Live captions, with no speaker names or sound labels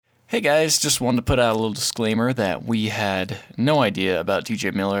Hey guys, just wanted to put out a little disclaimer that we had no idea about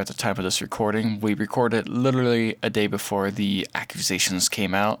DJ Miller at the time of this recording. We recorded literally a day before the accusations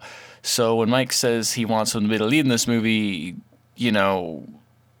came out. So when Mike says he wants him to be the lead in this movie, you know,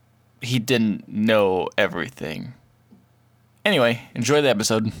 he didn't know everything. Anyway, enjoy the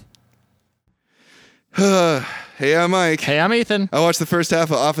episode. Hey, I'm Mike. Hey, I'm Ethan. I watched the first half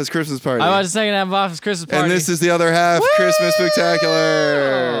of Office Christmas Party. I watched the second half of Office Christmas Party. And this is the other half, Woo! Christmas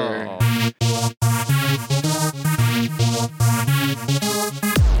Spectacular. Oh.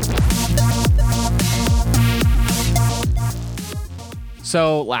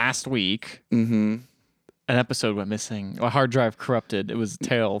 So last week, an episode went missing. A hard drive corrupted. It was a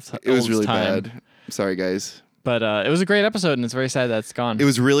tale of It was really time. bad. Sorry, guys. But it was a great episode, and it's very sad that it's gone. It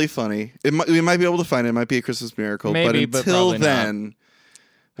was really funny. We might be able to find it. It might be a Christmas miracle. Maybe, but but until probably not. then,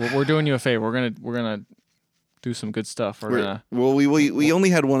 We're doing you a favor. We're gonna do some good stuff. we only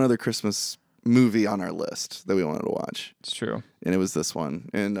had one other Christmas movie on our list that we wanted to watch, It's true. and it was this one.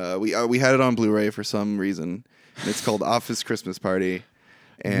 And we had it on Blu-ray for some reason. And it's called Office Christmas Party.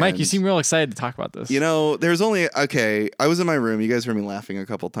 And Mike, you seem real excited to talk about this. you know, there's only, I was in my room. You guys heard me laughing a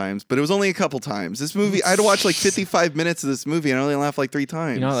couple times, but it was only a couple times. This movie, I had to watch like 55 minutes of this movie, and I only laughed like 3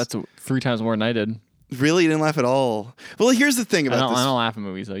 times. You know, that's 3 times more than I did. Really? You didn't laugh at all? Well, here's the thing I about this. don't laugh at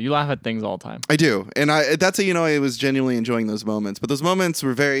movies, though. You laugh at things all the time. I do. And that's how you know I was genuinely enjoying those moments. But those moments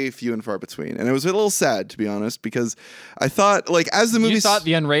were very few and far between. And it was a little sad, to be honest, because I thought, like, as the movie... You thought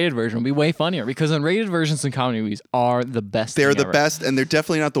the unrated version would be way funnier, because unrated versions in comedy movies are the best. They're thing the ever. best, and they're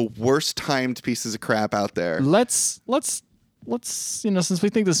definitely not the worst timed pieces of crap out there. Let's since we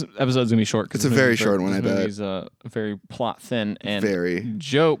think this episode's gonna be short, It's a very short one, I bet. Movie's very plot thin and Very.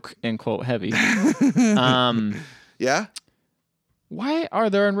 joke and quote heavy. Yeah? Why are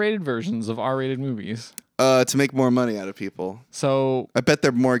there unrated versions of R-rated movies? To make more money out of people. So I bet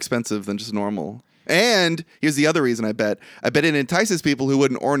they're more expensive than just normal. And here's the other reason I bet it entices people who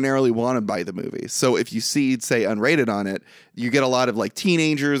wouldn't ordinarily want to buy the movie. So if you see, say, unrated on it, you get a lot of like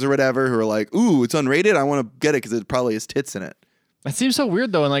teenagers or whatever who are like, ooh, it's unrated. I want to get it because it probably has tits in it. that seems so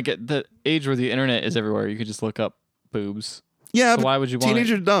weird though. And like at the age where the internet is everywhere, you could just look up boobs. Yeah, So but why would you want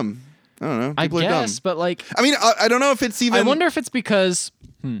teenagers are dumb. I don't know. People I are dumb. guess, but like, I mean, I don't know if it's even... I wonder if it's because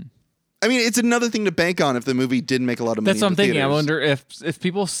I mean, it's another thing to bank on if the movie didn't make a lot of money. that's what I'm in the thinking. I theaters. wonder if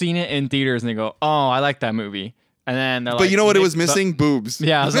people seen it in theaters and they go, "Oh, I like that movie," and then they're like, But you know what it was "But- missing? Boobs.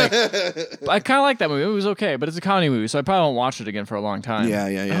 Yeah, I was like, I kind of like that movie. It was okay, but it's a comedy movie, so I probably won't watch it again for a long time. Yeah.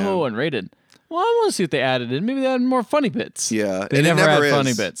 Oh, unrated. Well, I want to see what they added in. Maybe they added more funny bits. Yeah, They and never it never had is.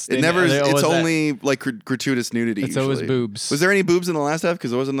 funny bits. It never is. they always It's had- only like gratuitous nudity. It's always usually. boobs. Was there any boobs in the last half?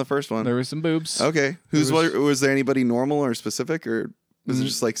 Because it wasn't in the first one. There were some boobs. Okay. Was there anybody normal or specific, or was it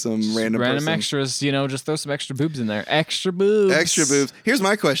just like some random person? extras, just throw some extra boobs in there. Extra boobs. Extra boobs. Here's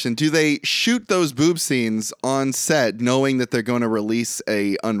my question: do they shoot those boob scenes on set, knowing that they're going to release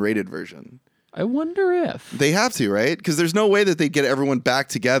a unrated version? I wonder if. They have to, right? Because there's no way that they get everyone back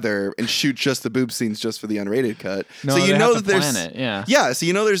together and shoot just the boob scenes just for the unrated cut. No, so you they know have that to there's plan it, yeah. Yeah, so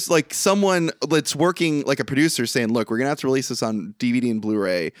you know there's like someone that's working, like a producer, saying, look, we're gonna have to release this on DVD and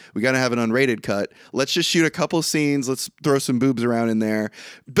Blu-ray. We gotta have an unrated cut. Let's just shoot a couple scenes. Let's throw some boobs around in there.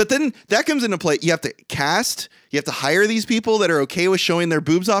 But then that comes into play. You have to cast. You have to hire these people that are okay with showing their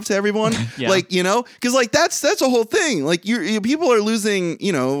boobs off to everyone. Yeah. Like, because like that's a whole thing. Like people are losing,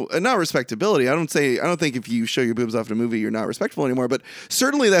 not respectability. I don't think if you show your boobs off in a movie, you're not respectable anymore. But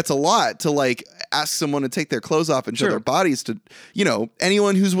certainly that's a lot to like ask someone to take their clothes off and show Sure. their bodies to,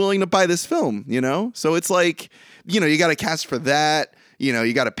 anyone who's willing to buy this film, So it's like, you got to cast for that.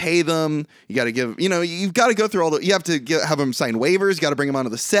 You got to pay them. You got to give, you've got to go through you have to have them sign waivers. You got to bring them onto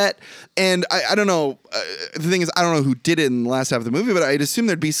the set. And I don't know. The thing is, I don't know who did it in the last half of the movie, but I'd assume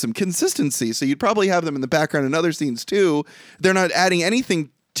there'd be some consistency. So you'd probably have them in the background in other scenes too. They're not adding anything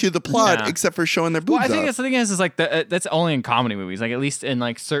to the plot Yeah. except for showing their boobs Well, I think off. that's the thing is like that's only in comedy movies. Like at least in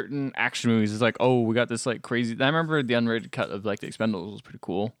like certain action movies, it's like, oh, we got this like crazy. I remember the unrated cut of like The Expendables was pretty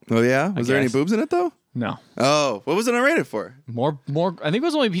cool. Oh, yeah? Was there any guess. boobs in it, though? No, Oh, what was it unrated for? more. I think it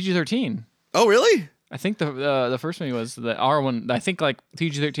was only PG-13. Oh, really? I think the first movie was the R one. I think like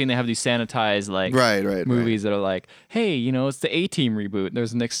PG-13 they have these sanitized like Right. movies that are like, hey, it's the A-Team reboot.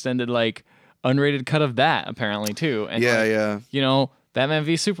 There's an extended like unrated cut of that apparently too. And Yeah. Batman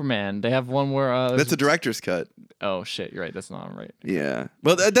v Superman. They have one where That's a director's cut. oh shit, you're right. That's not right. Yeah.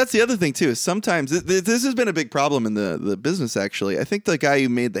 Well, that's the other thing, too, is sometimes this has been a big problem in the business, actually. I think the guy who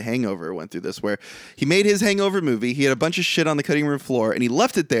made The Hangover went through this, where he made his Hangover movie. He had a bunch of shit on the cutting room floor, and he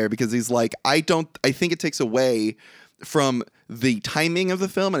left it there because he's like, I think it takes away from the timing of the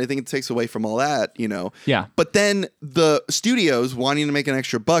film, and I think it takes away from all that, you know. Yeah. But then the studios wanting to make an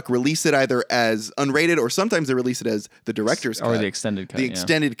extra buck release it either as unrated or sometimes they release it as the director's cut. Or the extended cut. The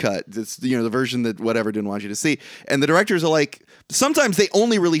extended cut. It's, you know, the version that whatever didn't want you to see. And the directors are like, sometimes they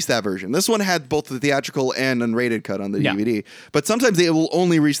only release that version. This one had both the theatrical and unrated cut on the DVD. But sometimes they will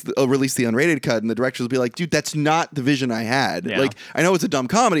only release the unrated cut, and the directors will be like, dude, that's not the vision I had. Yeah. Like, I know it's a dumb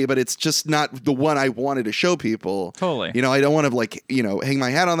comedy, but it's just not the one I wanted to show people. Totally. You know, I don't want to, like, you know, hang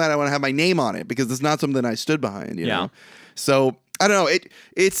my hat on that. I want to have my name on it because it's not something I stood behind, you know? So I don't know.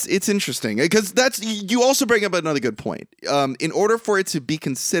 It's interesting because you also bring up another good point. In order for it to be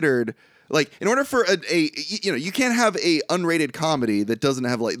considered, like, in order for a you know, you can't have a unrated comedy that doesn't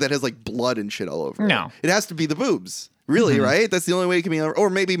have that has like blood and shit all over. No. It has to be the boobs. Really, right? That's the only way it can be, or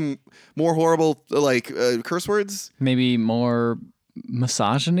maybe more horrible like curse words. Maybe more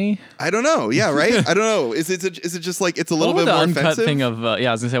misogyny. I don't know. Yeah, right. I don't know. Is it just like it's a little bit the more uncut offensive? thing of I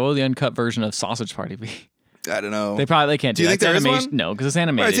was gonna say, what would the uncut version of Sausage Party be? I don't know. They can't do you that. think there is animation. one? No, because it's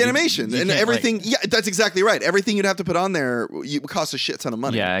animated. Right, it's animation, You and can't, everything. like- Yeah, that's exactly right. Everything you'd have to put on there costs a shit ton of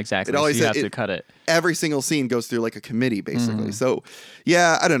money. Yeah, exactly. It always so you have to cut it. Every single scene goes through like a committee, basically. So,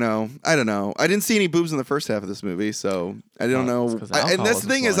 yeah, I don't know. I didn't see any boobs in the first half of this movie, so I don't know. it's 'cause the And alcohol that's the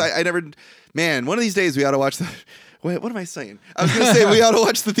thing is, wasn't I never. Man, one of these days we ought to watch the. Wait, what am I saying? I was going to say we ought to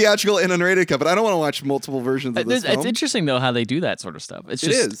watch the theatrical and unrated cut, but I don't want to watch multiple versions of this film. It's interesting though how they do that sort of stuff. It's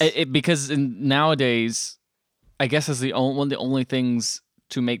It just is. Because nowadays, I guess it's one of the only things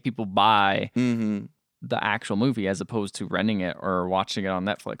to make people buy Mm-hmm. the actual movie as opposed to renting it or watching it on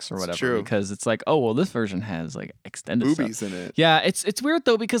Netflix or whatever. true. Because it's like, oh well, this version has like extended Boobies stuff. in it. Yeah, it's weird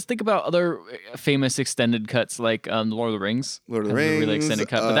though because think about other famous extended cuts like The Lord of the Rings. Lord of the has a really Rings, extended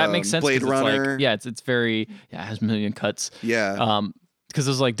cut, but that makes sense. Blade 'cause it's Runner. like, yeah, it's very it has a million cuts. Yeah. Because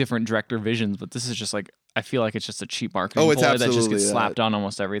there's like different director visions, but this is just like I feel like it's just a cheap marketing Oh, it's ploy that just absolutely gets that. slapped on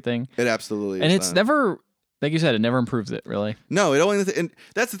almost everything, It absolutely and is it's that. never. Like you said, it never improves it, really. No, it only, and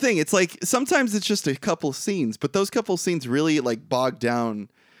that's the thing. It's like sometimes it's just a couple scenes, but those couple scenes really like bog down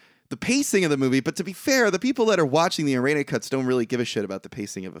the pacing of the movie. But to be fair, the people that are watching the unrated cuts don't really give a shit about the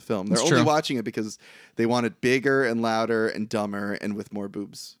pacing of a film. They're That's only true. watching it because they want it bigger and louder and dumber and with more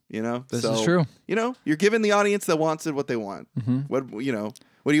boobs. You know, This is true. You know, you're giving the audience that wants it what they want. What you know,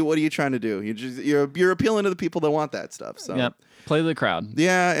 what are you trying to do? You're appealing to the people that want that stuff. So Yep. Play to the crowd.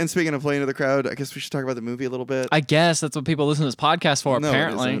 yeah. And speaking of playing to the crowd, I guess we should talk about the movie a little bit. I guess that's what people listen to this podcast for, No, it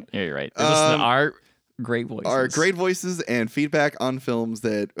apparently. isn't. Yeah, you're right. They listen to our great voices. Our great voices and feedback on films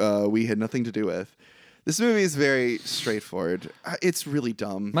that we had nothing to do with. This movie is very straightforward. It's really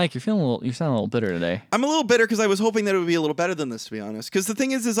dumb. Mike, you sound a little bitter today. I'm a little bitter because I was hoping that it would be a little better than this, to be honest. Because the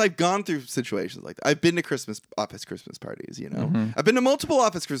thing is I've gone through situations like that. I've been to office Christmas parties, you know. I've been to multiple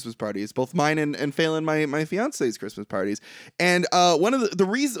office Christmas parties, both mine and Phelan, my fiance's Christmas parties. And one of the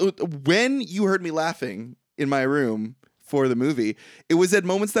reasons when you heard me laughing in my room for the movie, it was at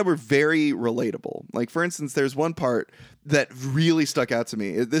moments that were very relatable. Like, for instance, there's one part that really stuck out to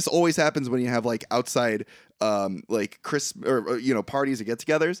me. This always happens when you have like outside like Christmas or you know, parties or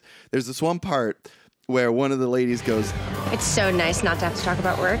get-togethers. There's this one part where one of the ladies goes, It's so nice not to have to talk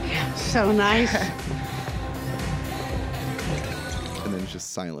about work. So nice. and then it's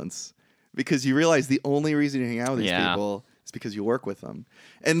just silence. Because you realize the only reason you hang out with these Yeah. people is because you work with them.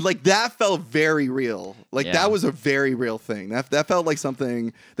 And like that felt very real. Like Yeah. that was a very real thing. That felt like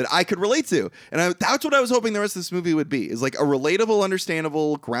something that I could relate to. And that's what I was hoping the rest of this movie would be. Is like a relatable,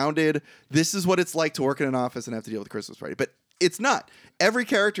 understandable, grounded, this is what it's like to work in an office and have to deal with a Christmas party. But it's not. Every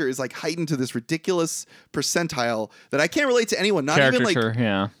character is like heightened to this ridiculous percentile that I can't relate to anyone. Not even like Caricature,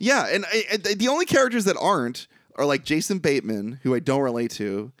 yeah. yeah, and the only characters that aren't are like Jason Bateman, who I don't relate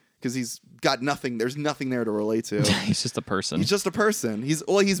to because he's got nothing. There's nothing there to relate to. He's just a person. He's just a person. He's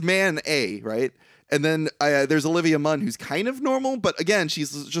man A, right? And then there's Olivia Munn, who's kind of normal, but again,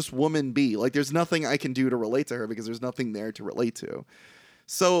 she's just woman B. Like, there's nothing I can do to relate to her because there's nothing there to relate to.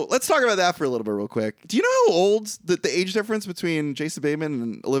 So let's talk about that for a little bit real quick. Do you know how old the age difference between Jason Bateman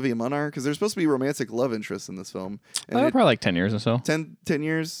and Olivia Munn are? Because they're supposed to be romantic love interests in this film. And Probably like 10 years or so. 10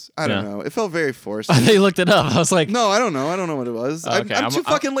 years? I don't Yeah. know. It felt very forced. They looked it up. I was like, No, I don't know. I don't know what it was. Okay, I'm I'm- too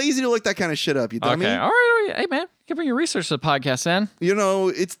fucking lazy to look that kind of shit up, you dummy. okay, all right. Hey, man, you can bring your research to the podcast, then. You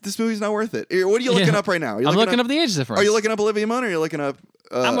know, this movie's not worth it. What are you looking Yeah. up right now? Are you I'm looking up the age difference. Are you looking up Olivia Munn or are you looking up...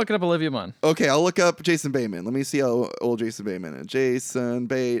 I'm looking up Olivia Munn. Okay, I'll look up Jason Bateman. Let me see how old Jason Bateman is. Jason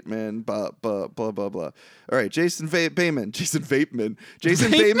Bateman, blah, blah, blah, blah, blah. All right, Jason Bateman. Jason Bateman.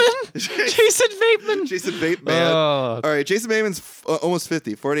 Jason Bateman. Jason Bateman. Jason Bateman. Oh. All right, Jason Bateman's almost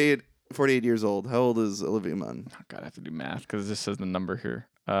 50, 48 years old. How old is Olivia Munn? God, I have to do math because this says the number here.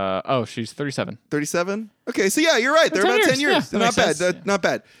 She's 37. 37? Okay, so yeah, you're right. They're 10 about 10 years. years. Yeah, that not makes bad. sense. Not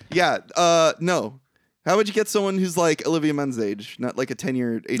bad. Yeah. No. How would you get someone who's like Olivia Munn's age, not like a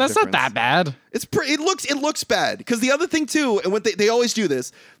 10-year age That's difference? not that bad. It looks bad because the other thing too, and what they always do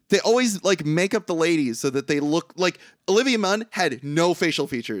this, they always like make up the ladies so that they look like Olivia Munn had no facial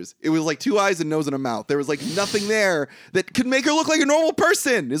features. It was like 2 eyes, a nose, and a mouth. There was like nothing there that could make her look like a normal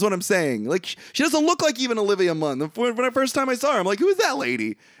person. Is what I'm saying. Like she doesn't look like even Olivia Munn. When the first time I saw her, I'm like, who is that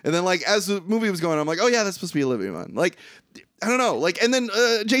lady? And then like as the movie was going, I'm like, oh yeah, that's supposed to be Olivia Munn. Like. I don't know, like, and then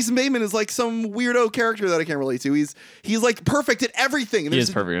Jason Bateman is like some weirdo character that I can't relate to. He's like perfect at everything. And He there's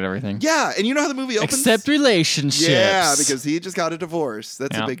is perfect at everything. Yeah, and you know how the movie opens? Except relationships. Yeah, because he just got a divorce.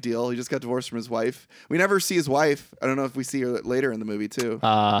 That's Yeah. a big deal. He just got divorced from his wife. We never see his wife. I don't know if we see her later in the movie too.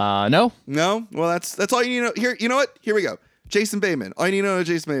 No. No? Well, that's all you need to know. Here, you know what? Here we go. Jason Bateman. All you need to know is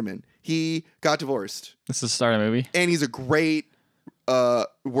Jason Bateman. He got divorced, This is the start of the movie. and he's a great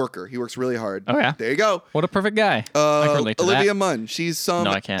worker. He works really hard. Oh, yeah. There you go. What a perfect guy. I can relate to Olivia that. Munn. She's some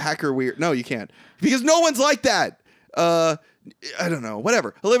No, I can't. hacker weird. No, you can't. Because no one's like that. I don't know.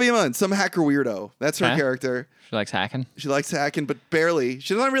 Whatever. Olivia Munn, some hacker weirdo. That's her Okay. character. She likes hacking. She likes hacking, but barely.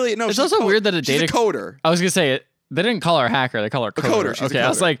 She's not really. No, It's she's also weird that a she's data coder. I was gonna say it. They didn't call her a hacker. They call her coder. coder, she's a Okay, I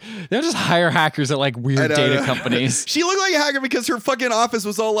was coder. like, they don't just hire hackers at like I weird know, data I know. companies. She looked like a hacker because her fucking office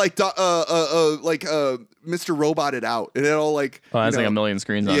was all like, Mr. Roboted out. It had all like. Oh, that's you like know, a million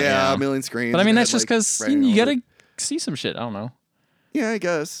screens on it. Yeah, Yeah, a million screens. But I mean, and that's had, just like, because writing you all over gotta it. see some shit. I don't know. Yeah, I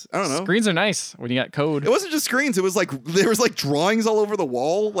guess. I don't know. Screens are nice when you got code. It wasn't just screens. It was like there was like drawings all over the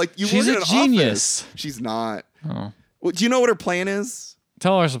wall. Like you She's work a in an genius. office. She's not. Oh. Well, do you know what her plan is?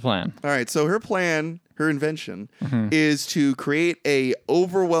 Tell us the plan. All right. So her plan, her invention, Mm-hmm. is to create a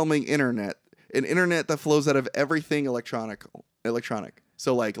overwhelming internet, an internet that flows out of everything electronic.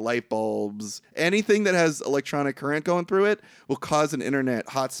 So like light bulbs, anything that has electronic current going through it will cause an internet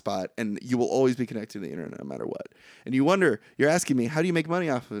hotspot, and you will always be connected to the internet no matter what. And you wonder, you're asking me, how do you make money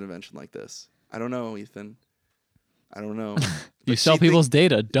off of an invention like this? I don't know, Ethan. I don't know. You But sell she think- people's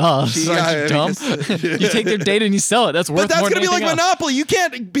data. Duh. She- Aren't yeah, you I dumb? guess- You take their data and you sell it. That's worth But that's more gonna than be like anything else. Monopoly. You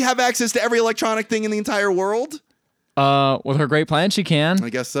can't have access to every electronic thing in the entire world. With her great plan, she can. I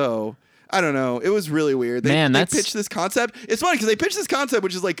guess so. I don't know. It was really weird. They Man, that's- pitched this concept. It's funny because they pitched this concept,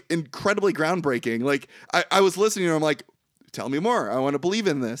 which is like incredibly groundbreaking. Like I was listening to them, like, tell me more. I want to believe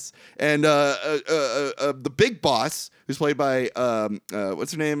in this. And the big boss, who's played by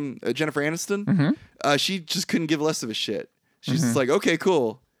what's her name, Jennifer Aniston. She just couldn't give less of a shit. She's just like, okay,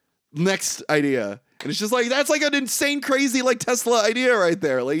 cool. Next idea. And it's just like, that's like an insane, crazy, like Tesla idea right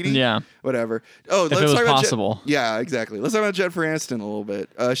there, lady. Yeah. Whatever. Oh, it was possible. Yeah, exactly. Let's talk about Jennifer Aniston a little bit.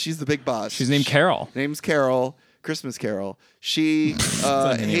 She's the big boss. She's named Carol. Name's Carol. Christmas Carol. She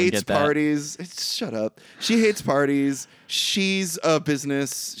even hates get that. parties. Shut up. She hates parties. She's a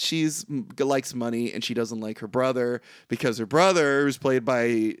business. She's likes money, and she doesn't like her brother because her brother, who's played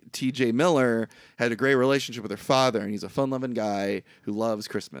by T.J. Miller, had a great relationship with her father, and he's a fun-loving guy who loves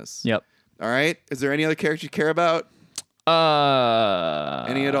Christmas. Yep. All right. Is there any other character you care about?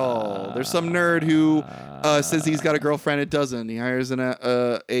 Any at all? There's some nerd who says he's got a girlfriend. It doesn't. He hires an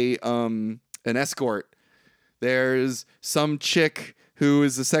escort. There's some chick who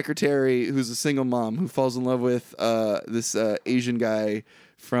is a secretary who's a single mom who falls in love with this Asian guy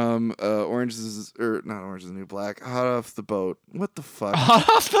from Orange is not Orange is the New Black. Hot Off the Boat. What the fuck? Hot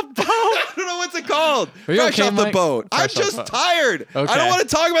off the boat. I don't know what's it called. Are you Fresh okay, off the Mike? boat. I'm Fresh off just the boat. tired. I Okay. don't want to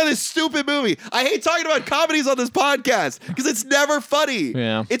talk about this stupid movie. I hate talking about comedies on this podcast because it's never funny.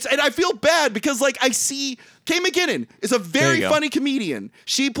 Yeah. And I feel bad because like I see Kay McKinnon is a There very you go. funny comedian.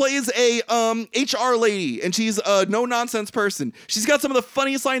 She plays a HR lady and she's a no nonsense person. She's got some of the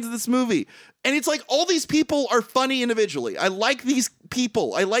funniest lines in this movie. And it's like all these people are funny individually. I like these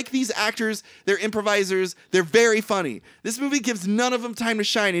people. I like these actors. They're improvisers. They're very funny. This movie gives none of them time to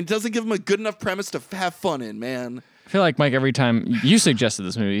shine and doesn't give them a good enough premise to have fun in, man. I feel like, Mike, every time you suggested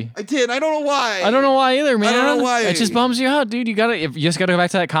this movie. I did. I don't know why. I don't know why either, man. don't know why. It just bums you out, dude. You just gotta go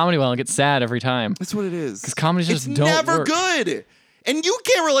back to that comedy well and get sad every time. That's what it is. Because comedies just it's don't never work. good. And you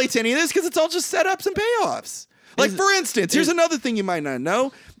can't relate to any of this because it's all just setups and payoffs. Like, for instance, here's another thing you might not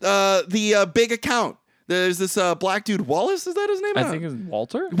know. The big account. There's this black dude, Wallace, is that his name? I think it's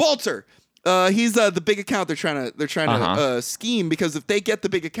Walter. Walter. He's the big account they're trying to scheme because if they get the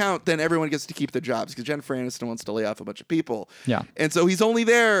big account, then everyone gets to keep their jobs because Jennifer Aniston wants to lay off a bunch of people. Yeah. And so he's only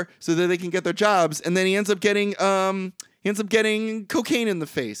there so that they can get their jobs, and then he ends up getting cocaine in the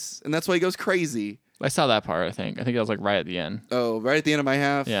face, and that's why he goes crazy. I saw that part. I think that was like right at the end. Oh, right at the end of my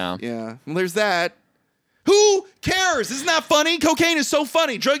half. Yeah. Yeah. Well, there's that. Who cares? Isn't that funny? Cocaine is so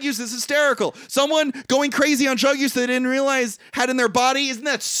funny. Drug use is hysterical. Someone going crazy on drug use that they didn't realize had in their body. Isn't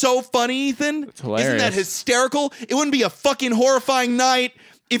that so funny, Ethan? It's hilarious. Isn't that hysterical? It wouldn't be a fucking horrifying night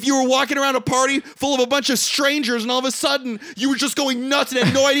if you were walking around a party full of a bunch of strangers and all of a sudden you were just going nuts and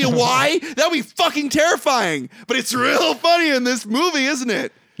had no idea why. That would be fucking terrifying. But it's real funny in this movie, isn't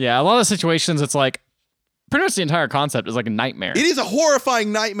it? Yeah, a lot of situations, it's like pretty much the entire concept is like a nightmare. It is a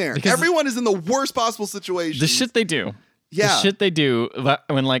horrifying nightmare. Because everyone is in the worst possible situation. The shit they do. Yeah. The shit they do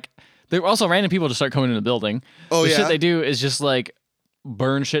when like there were also random people just start coming in the building. Oh, the yeah? shit they do is just like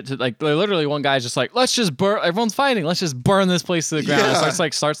burn shit to like literally one guy's just like, let's just burn, everyone's fighting, let's just burn this place to the ground. Yeah.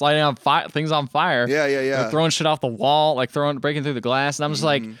 Starts lighting on things on fire. Yeah. They're throwing shit off the wall, like breaking through the glass, and I'm just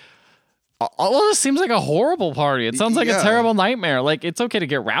like, all of this seems like a horrible party. It sounds like a terrible nightmare. Like, it's okay to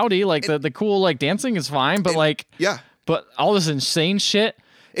get rowdy, like the cool like dancing is fine, but like but all this insane shit.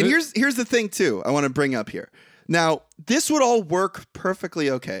 And here's the thing too I want to bring up here. Now, this would all work perfectly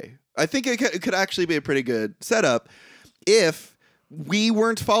okay. I think it could actually be a pretty good setup if we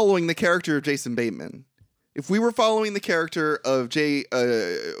weren't following the character of Jason Bateman. If we were following the character of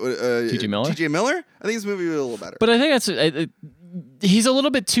T.J. Miller, I think this movie would be a little better. But I think that's he's a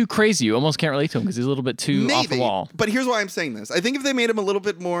little bit too crazy. You almost can't relate to him because he's a little bit too off the wall. But here's why I'm saying this. I think if they made him a little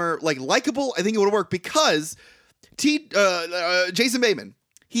bit more like likable, I think it would work because Jason Bateman,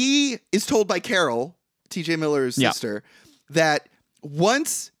 he is told by Carol, T.J. Miller's sister, that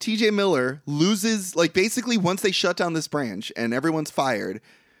once T.J. Miller loses, like basically once they shut down this branch and everyone's fired,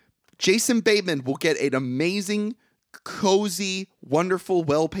 Jason Bateman will get an amazing, cozy, wonderful,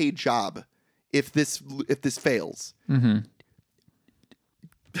 well-paid job if this fails. Mm-hmm.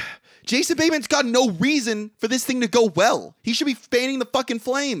 Jason Bateman's got no reason for this thing to go well. He should be fanning the fucking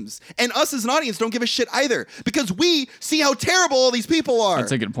flames. And us as an audience don't give a shit either because we see how terrible all these people are.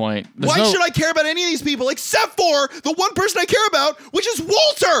 That's a good point. Why should I care about any of these people except for the one person I care about, which is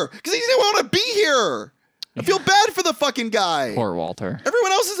Walter? Because he didn't want to be here. I feel bad for the fucking guy. Poor Walter.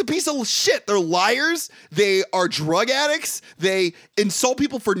 Everyone else is a piece of shit. They're liars. They are drug addicts. They insult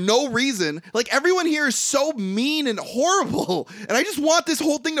people for no reason. Like, everyone here is so mean and horrible. And I just want this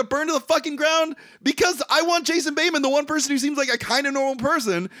whole thing to burn to the fucking ground because I want Jason Bateman, the one person who seems like a kind of normal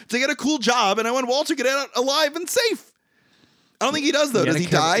person, to get a cool job. And I want Walter to get out alive and safe. I don't think he does, though. Does he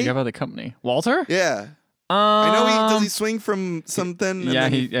die? You have the company. Walter? Yeah. I know does he swing from something? Yeah,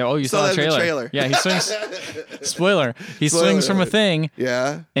 you saw the trailer. Yeah, he swings. Spoiler. He swings from a thing.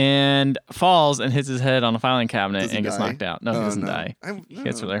 Yeah. And falls and hits his head on a filing cabinet and gets die? knocked out. No, he doesn't die. He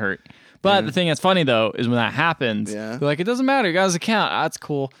gets no. really hurt. But the thing that's funny though is when that happens, they're like, it doesn't matter. You got his account. That's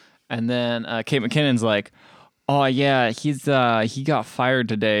cool. And then Kate McKinnon's like, oh yeah, he got fired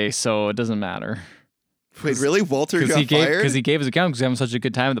today, so it doesn't matter. Wait, really? Walter got fired? Because he gave his account because he was having such a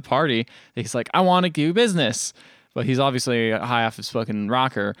good time at the party. He's like, I want to do business. But he's obviously high off his fucking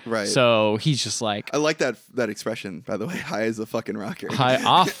rocker. Right. So he's just like... I like that expression, by the way. High as a fucking rocker. High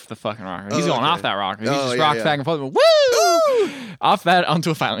off the fucking rocker. He's going off that rocker. He just rocks back and forth. Woo! Off that onto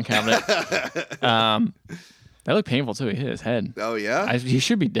a filing cabinet. That looked painful too. He hit his head. Oh yeah, he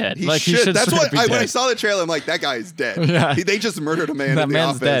should be dead. He should. That's what when I saw the trailer, I'm like, that guy's dead. Yeah. They just murdered a man. That in the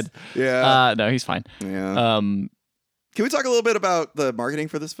man's office. dead. Yeah. No, he's fine. Yeah. Can we talk a little bit about the marketing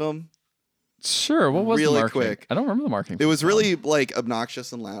for this film? Sure. What was really the marketing? quick? I don't remember the marketing. It was really like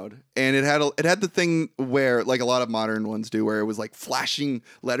obnoxious and loud, and it had the thing where like a lot of modern ones do, where it was like flashing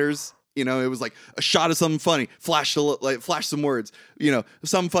letters. You know, it was like a shot of something funny, flash some words. You know,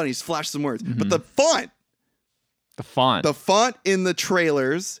 something funny, flash some words. Mm-hmm. But the font in the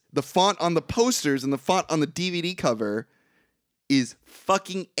trailers, the font on the posters, and the font on the DVD cover is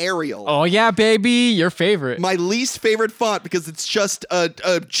fucking Arial. Oh yeah, baby, your favorite. My least favorite font because it's just a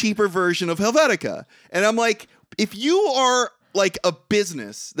cheaper version of Helvetica. And I'm like, if you are like a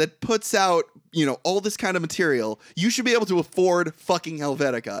business that puts out, you know, all this kind of material, you should be able to afford fucking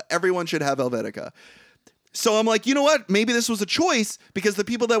Helvetica. Everyone should have Helvetica. So I'm like, you know what? Maybe this was a choice because the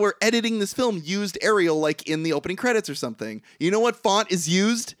people that were editing this film used Arial like in the opening credits or something. You know what font is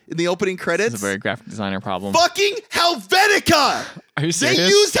used in the opening credits? It's a very graphic designer problem. Fucking Helvetica! Are you serious? They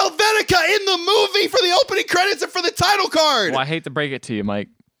used Helvetica in the movie for the opening credits and for the title card! Well, I hate to break it to you, Mike.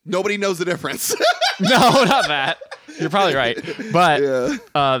 Nobody knows the difference. No, not that. You're probably right. But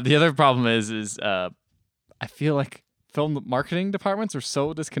the other problem is I feel like film marketing departments are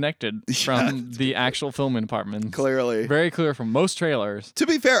so disconnected from the actual filming departments. Clearly. Very clear from most trailers. To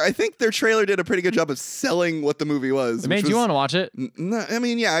be fair, I think their trailer did a pretty good job of selling what the movie was. It made you want to watch it? I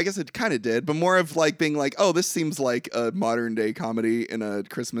mean, yeah, I guess it kind of did, but more of like being like, oh, this seems like a modern day comedy in a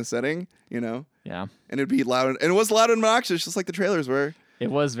Christmas setting, you know? Yeah. And it'd be loud, and it was loud and obnoxious, just like the trailers were.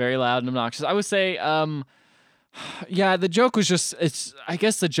 It was very loud and obnoxious. I would say Yeah, the joke was just I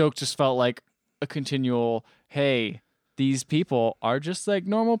guess the joke just felt like a continual, hey, these people are just like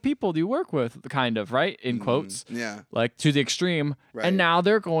normal people you work with, kind of, right? In quotes. Yeah. Like to the extreme. Right. And now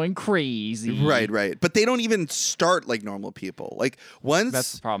they're going crazy. Right. But they don't even start like normal people. Like once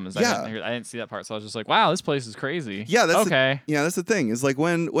That's the problem. Is yeah. I didn't see that part, so I was just like, "Wow, this place is crazy." Yeah, that's okay. that's the thing. Is like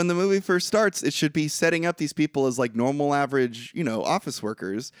when the movie first starts, it should be setting up these people as like normal, average, office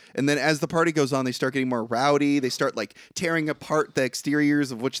workers, and then as the party goes on, they start getting more rowdy. They start like tearing apart the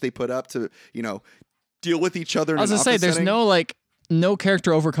exteriors of which they put up to deal with each other. I was gonna say, there's no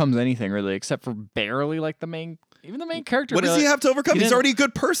character overcomes anything really, except for barely like the main character. What does he have to overcome? He's already a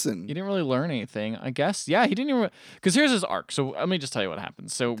good person. He didn't really learn anything, I guess. Yeah, he didn't even. Because here's his arc. So let me just tell you what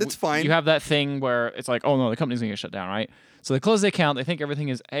happens. So that's fine. You have that thing where it's like, oh no, the company's gonna get shut down, right? So they close the account. They think everything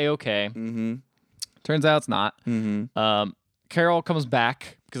is a-okay. Mm-hmm. Turns out it's not. Mm-hmm. Carol comes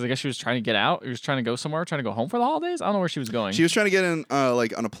back because I guess she was trying to get out. She was trying to go somewhere, trying to go home for the holidays. I don't know where she was going. She was trying to get in,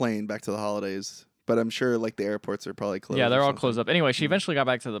 like on a plane back to the holidays. But I'm sure like the airports are probably closed. Yeah, they're all closed up. Anyway, she eventually got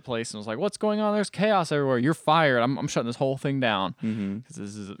back to the place and was like, "What's going on? There's chaos everywhere. You're fired. I'm shutting this whole thing down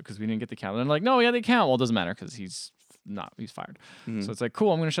because we didn't get the account." And they're like, "No, we had the account." Well, it doesn't matter because he's fired. So it's like,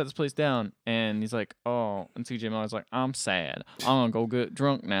 cool. I'm gonna shut this place down. And he's like, "Oh," and TJ Miller's like, "I'm sad. I'm gonna go get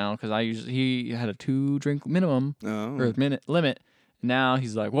drunk now because he had a 2-drink minimum or minute limit. Now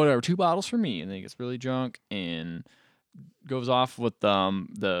he's like, whatever, 2 bottles for me." And then he gets really drunk and goes off with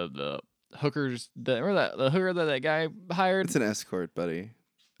the hookers the hooker that guy hired. It's an escort, buddy.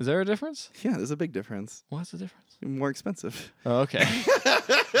 Is there a difference? Yeah, there's a big difference. What's the difference? More expensive. Oh, okay.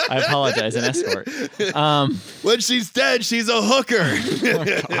 I apologize, an escort. When she's dead, she's a hooker.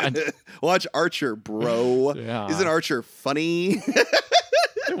 Oh, God. Watch Archer, bro. Yeah. Isn't Archer funny?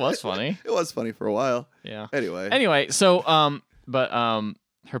 It was funny. It was funny for a while. Yeah. Anyway, so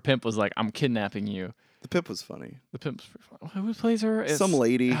her pimp was like, "I'm kidnapping you." the pimp was funny. The pimp's pretty fun. Who plays her? Some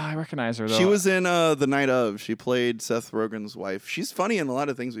lady. I recognize her though. She was in The Night Of. She played Seth Rogen's wife. She's funny in a lot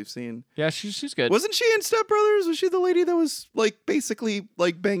of things we've seen. Yeah, she's good. Wasn't she in Step Brothers? Was she the lady that was like basically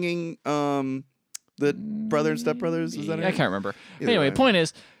like banging the brother in Step Brothers? Is that it? I can't remember. Either Anyway, way. point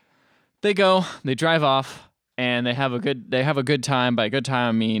is, they drive off, and they have a good time. By good time,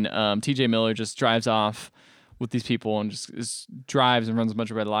 I mean T.J. Miller just drives off with these people and just drives and runs a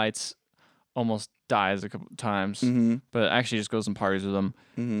bunch of red lights. Almost dies a couple times, but actually just goes and parties with them.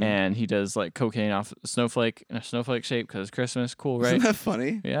 And he does like cocaine off a snowflake in a snowflake shape because it's Christmas. Cool, right? Isn't that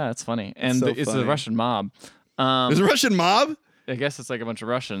funny? Yeah, it's funny. And so it's funny. a Russian mob. There's a Russian mob? I guess it's like a bunch of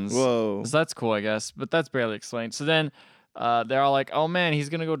Russians. Whoa. So that's cool, I guess. But that's barely explained. So then they're all like, oh man, he's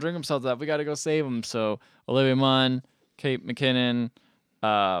going to go drink himself to death. We got to go save him. So Olivia Munn, Kate McKinnon,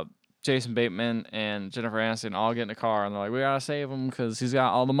 Jason Bateman, and Jennifer Aniston all get in the car. And they're like, we got to save him because he's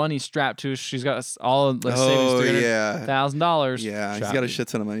got all the money strapped to. She's got all of the savings, $300,000. Yeah, he's got a shit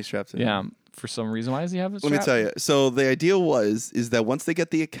ton of money strapped to him. Yeah. For some reason, why does he have it Let me strapped? tell you. So the idea is that once they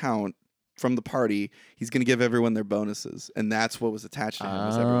get the account from the party, he's going to give everyone their bonuses. And that's what was attached to him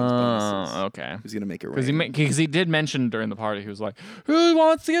was everyone's bonuses. Okay. He's going to make it rain. Because he did mention during the party, he was like, who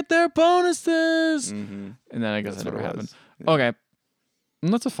wants to get their bonuses? And then I guess That's that never what it happened. was. Yeah. Okay.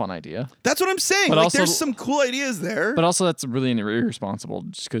 And that's a fun idea. That's what I'm saying. But Like, also- there's some cool ideas there. But also, that's really irresponsible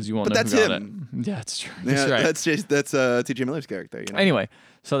just because you won't But know that's who got him. it. Yeah, that's true. yeah, That's right. that's T.J. Miller's character. You know? Anyway,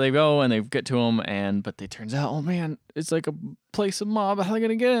 so they go and they get to him, but they turns out, oh man, it's like a place of mob. How are they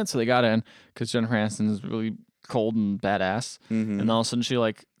gonna get in? So they got in because Jennifer Aniston is really cold and badass. And all of a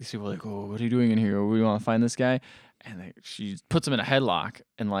sudden, these people are like, oh, what are you doing in here? We want to find this guy. And she puts him in a headlock,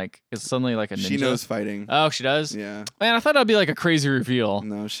 and like it's suddenly like a ninja. She knows fighting. Oh, she does. Yeah. Man, I thought that'd be like a crazy reveal.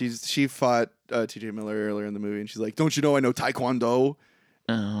 No, she fought T.J. Miller earlier in the movie, and she's like, "Don't you know I know Taekwondo?"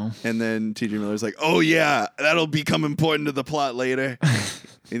 Oh. And then T.J. Miller's like, "Oh yeah, that'll become important to the plot later." I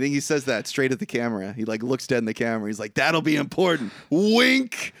think he says that straight at the camera. He like looks dead in the camera. He's like, "That'll be important."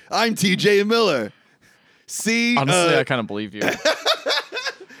 Wink. I'm T.J. Miller. See, Honestly, I kind of believe you.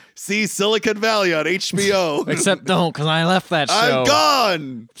 see Silicon Valley on HBO. Except don't, because I left that show. I'm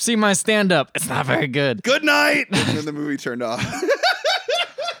gone. See my stand-up. It's not very good. Good night. And then the movie turned off.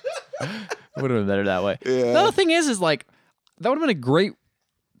 Would have been better that way. Yeah. The other thing is like, that would have been a great...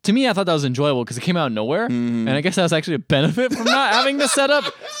 To me, I thought that was enjoyable because it came out of nowhere. And I guess that was actually a benefit from not having the setup.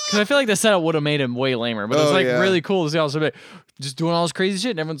 Because I feel like the setup would have made him way lamer. But it was like really cool to see all this just doing all this crazy shit.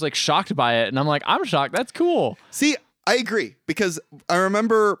 And everyone's like shocked by it. And I'm like, I'm shocked. That's cool. See, I agree because I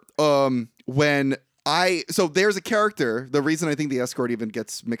remember so there's a character. The reason I think the escort even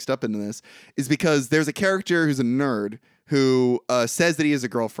gets mixed up into this is because there's a character who's a nerd who says that he has a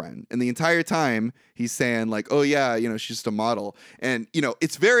girlfriend. And the entire time he's saying like, oh yeah, she's just a model. And,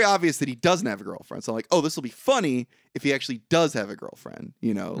 it's very obvious that he doesn't have a girlfriend. So I'm like, oh, this will be funny if he actually does have a girlfriend,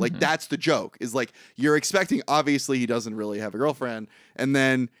 like that's the joke is like, you're expecting, obviously he doesn't really have a girlfriend. And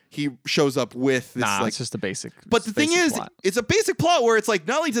then he shows up with this it's just a basic. But the thing is, plot. it's a basic plot where it's like,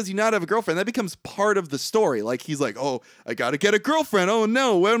 not only does he not have a girlfriend, that becomes part of the story. Like he's like, oh, I got to get a girlfriend. Oh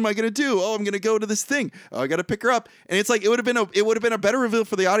no, what am I going to do? Oh, I'm going to go to this thing. Oh, I got to pick her up. And it's like, it would have been a better reveal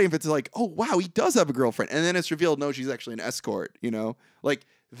for the audience if it's like, oh wow, he does have a girlfriend. And then it's revealed, no, she's actually an escort, like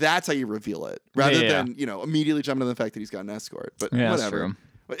that's how you reveal it rather than, immediately jumping to the fact that he's got an escort. But whatever. That's true.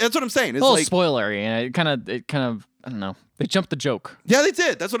 That's what I'm saying. It's a little like spoilery, and it kind of I don't know. They jumped the joke. Yeah, they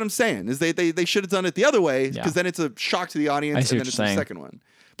did. That's what I'm saying. Is they should have done it the other way because then it's a shock to the audience and then it's the second one.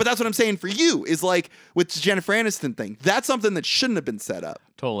 But that's what I'm saying for you is like with the Jennifer Aniston thing. That's something that shouldn't have been set up.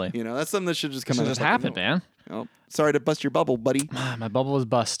 Totally. That's something that should just come out. Just happened, man. Oh, sorry to bust your bubble, buddy. My bubble was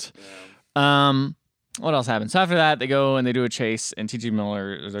bust. Yeah. What else happened? So after that, they go and they do a chase, and T.J.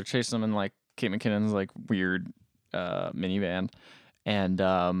 Miller, they're chasing them in like Kate McKinnon's like weird minivan, and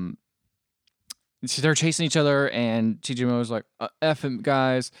so they're chasing each other, and T.J. Miller's like, F him,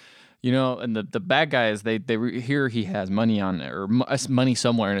 guys. And the bad guys, they hear he has money on there, or money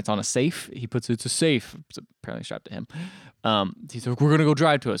somewhere, and it's on a safe. He puts it's a safe. It's apparently strapped to him. He's like, we're going to go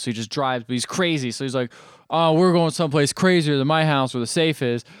drive to it. So he just drives, but he's crazy. So he's like, oh, we're going someplace crazier than my house where the safe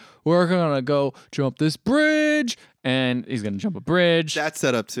is. We're going to go jump this bridge. And he's going to jump a bridge. That's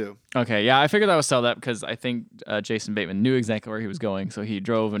set up too. Okay, yeah, I figured that was set up because I think Jason Bateman knew exactly where he was going. So he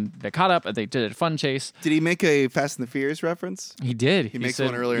drove and they caught up and they did a fun chase. Did he make a Fast and the Furious reference? He did. He makes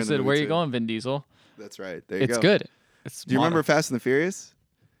one earlier in the movie. He said, where are you too. going, Vin Diesel? That's right. There you go. It's good. Do you remember Fast and the Furious?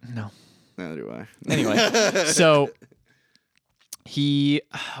 No. Neither do I. Anyway, so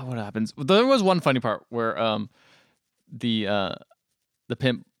what happens? There was one funny part where the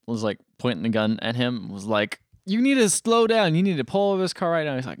pimp was like pointing the gun at him, was like, you need to slow down. You need to pull over this car right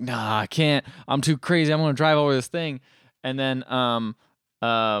now. He's like, nah, I can't. I'm too crazy. I'm going to drive over this thing. And then,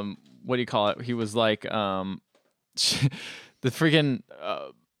 what do you call it? He was like, the freaking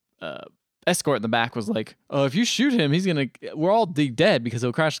escort in the back was like, oh, if you shoot him, we're all dead because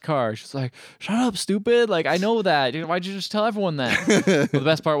he'll crash the car. She's like, shut up, stupid. Like, I know that. Why'd you just tell everyone that? But the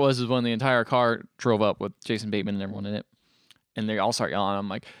best part was when the entire car drove up with Jason Bateman and everyone in it. And they all start yelling. I'm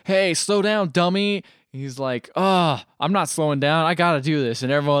like, hey, slow down, dummy. He's like, oh, I'm not slowing down. I got to do this.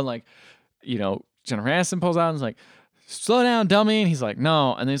 And everyone like, Jennifer Aniston pulls out and is like, slow down, dummy. And he's like,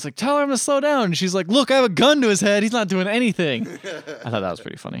 no. And then he's like, tell him to slow down. And she's like, look, I have a gun to his head. He's not doing anything. I thought that was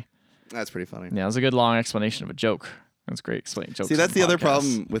pretty funny. That's pretty funny. Yeah, it was a good long explanation of a joke. That's great explaining jokes. See, that's the other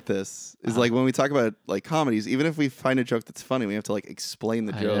problem with this is like when we talk about like comedies, even if we find a joke that's funny, we have to like explain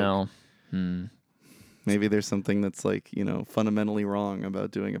the joke. I know. Maybe there's something that's like, fundamentally wrong about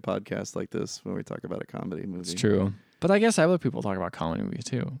doing a podcast like this when we talk about a comedy movie. It's true. But I guess other people talk about comedy movies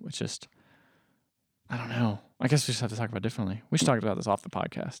too, which just, I don't know. I guess we just have to talk about it differently. We should talk about this off the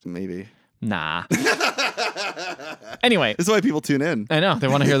podcast. Maybe. Nah. Anyway. This is why people tune in. I know. They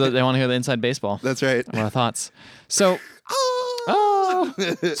want to hear the inside baseball. That's right. What our thoughts. So,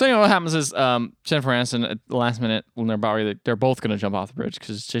 So what happens is Jennifer Aniston at the last minute when they're about ready, they're both gonna jump off the bridge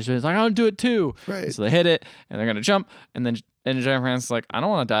because she's like, I want to do it too. Right. So they hit it and they're gonna jump, and Jennifer Aniston's like, I don't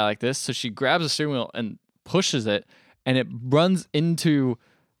want to die like this. So she grabs the steering wheel and pushes it, and it runs into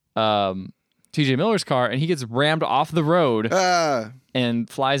T.J. Miller's car, and he gets rammed off the road and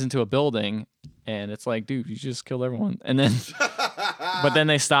flies into a building. And it's like, dude, you just killed everyone. And then, but then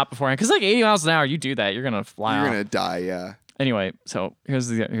they stop beforehand because like 80 miles an hour, you do that, you're gonna fly. You're off. gonna die. Yeah. Anyway, so here's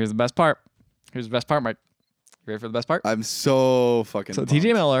the best part. Here's the best part, Mike. You ready for the best part? I'm so fucking. So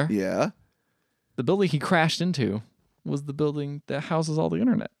T.J. Miller, yeah, the building he crashed into was the building that houses all the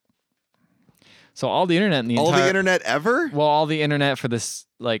internet. So all the internet in the the internet ever? Well, all the internet for this,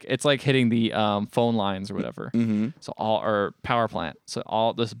 like it's like hitting the phone lines or whatever. Mm-hmm. So or power plant. So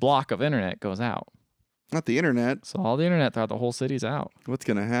all this block of internet goes out. Not the internet. So all the internet throughout the whole city's out. What's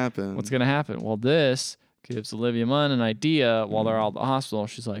gonna happen? Well, this gives Olivia Munn an idea while they're all at the hospital.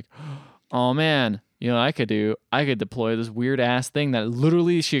 She's like, oh man, I could deploy this weird ass thing that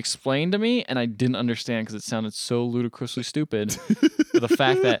literally she explained to me and I didn't understand because it sounded so ludicrously stupid. The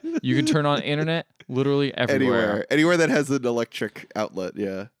fact that you can turn on internet literally everywhere. Anywhere that has an electric outlet,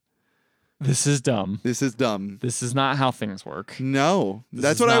 yeah. This is dumb. This is dumb. This is not how things work. No.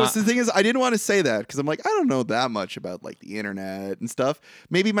 That's what I was. The thing is, I didn't want to say that because I'm like, I don't know that much about like the internet and stuff.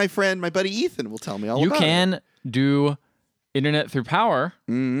 Maybe my buddy Ethan will tell me all about it. You can do internet through power,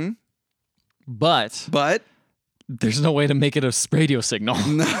 mm-hmm. but there's no way to make it a radio signal.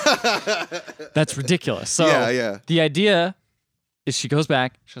 That's ridiculous. So yeah. The idea is she goes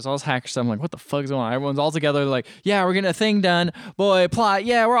back, she has all this hacker stuff. I'm like, what the fuck is going on? Everyone's all together, like, yeah, we're getting a thing done. Boy, plot,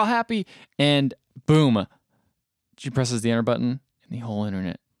 yeah, we're all happy. And boom, she presses the enter button, and the whole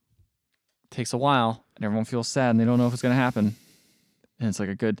internet takes a while, and everyone feels sad, and they don't know if it's going to happen. And it's like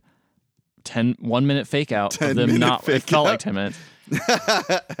a good 1 minute fake out of them not, it felt like 10 minutes.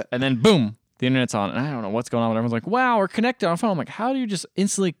 And then boom, the internet's on, and I don't know what's going on, but everyone's like, wow, we're connected on phone. I'm like, how do you just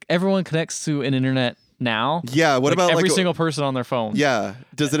instantly, everyone connects to an internet now? Yeah, what about every single person on their phone? Yeah,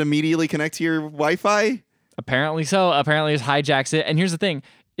 does it immediately connect to your Wi-Fi? Apparently so. Apparently it hijacks it. And here's the thing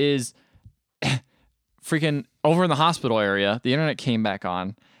is freaking over in the hospital area, the internet came back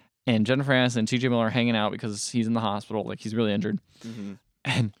on, and Jennifer Aniston and TJ Miller are hanging out because he's in the hospital, like he's really injured. Mm-hmm.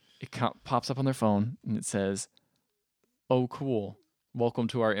 And it pops up on their phone, and it says, oh, cool. Welcome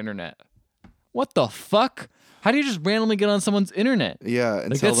to our internet. What the fuck? How do you just randomly get on someo's internet? Yeah,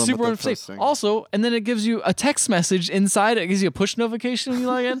 and like, tell that's them super what unsafe. posting. Also, and then it gives you a text message inside. It gives you a push notification when you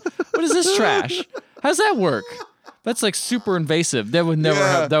log in. What is this trash? How does that work? That's like super invasive. That would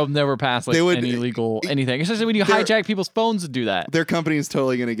never that would never pass like any legal anything. Especially when you hijack people's phones to do that. Their company is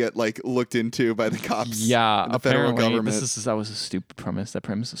totally going to get like looked into by the cops. Yeah, the federal government. That was a stupid premise. That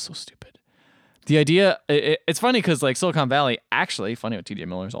premise is so stupid. The idea, it's funny because like Silicon Valley, actually, funny what TJ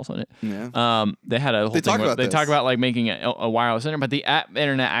Miller is also in it. Yeah. They had a whole thing where they talk about like making a wireless internet, but the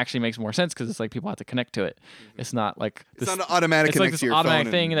internet actually makes more sense because it's like people have to connect to it. It's not like it's not an automatic. It's like this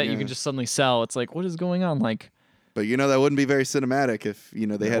automatic thing that yeah. you can just suddenly sell. It's like, what is going on? Like, but that wouldn't be very cinematic if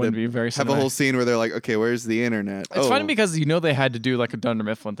they had to have a whole scene where they're like, okay, where's the internet? It's funny because they had to do like a Dunder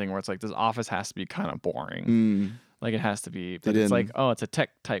Mifflin thing where it's like this office has to be kind of boring. Like it has to be, but it's like, oh, it's a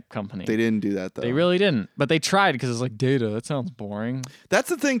tech type company. They didn't do that though. They really didn't, but they tried because it's like data. That sounds boring. That's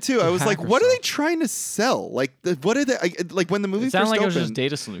the thing too. I was like, what are they trying to sell? Like, what are they like when the movie first opened? It sounded like it was just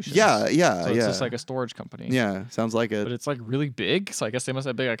data solutions. Yeah. So it's just like a storage company. Yeah, sounds like it. But it's like really big, so I guess they must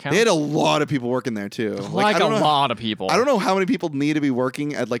have big accounts. They had a lot of people working there too. Like a lot of people. I don't know how many people need to be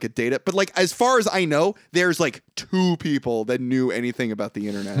working at like a data, but like as far as I know, there's like 2 people that knew anything about the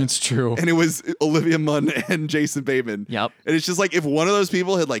internet. It's true. And it was Olivia Munn and Jason Bateman. Yep. And it's just like if one of those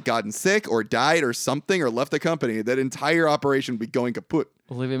people had like gotten sick or died or something or left the company, that entire operation would be going kaput.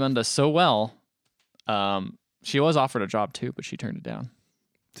 Olivia Munn does so well. She was offered a job too, but she turned it down.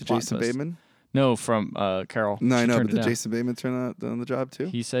 To Jason Bateman? No, from Carol. No, I know, but did Jason Bateman turn down the job too?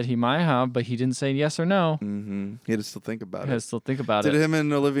 He said he might have, but he didn't say yes or no. Mm-hmm. He had to still think about it. He had to still think about it. Did him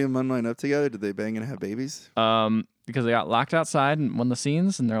and Olivia Munn line up together? Did they bang and have babies? Because they got locked outside and one of the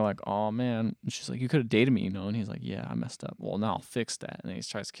scenes, and they're like, "Oh man," and she's like, "You could have dated me, And he's like, "Yeah, I messed up. Well, now I'll fix that." And then he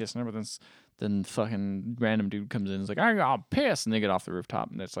tries kissing her, but then fucking random dude comes in and is like, "I got pissed," and they get off the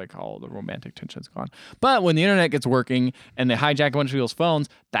rooftop, and it's like all the romantic tension's gone. But when the internet gets working and they hijack a bunch of people's phones,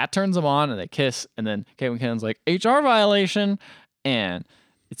 that turns them on, and they kiss, and then Kate McKinnon's like, "HR violation," and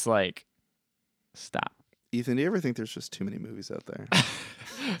it's like, stop. Ethan, do you ever think there's just too many movies out there?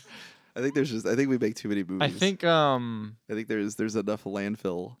 I think we make too many movies. I think there's enough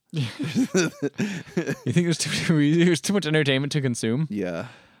landfill. You think there's too much entertainment to consume? Yeah.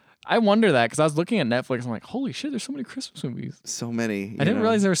 I wonder that because I was looking at Netflix. I'm like, holy shit, there's so many Christmas movies. So many. I didn't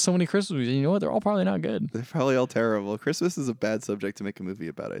realize there were so many Christmas movies. And you know what? They're all probably not good. They're probably all terrible. Christmas is a bad subject to make a movie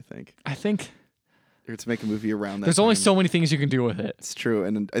about, I think. Or to make a movie around that. There's only so many things you can do with it. It's true.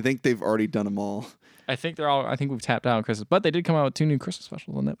 And I think they've already done them all. I think we've tapped out on Christmas. But they did come out with 2 new Christmas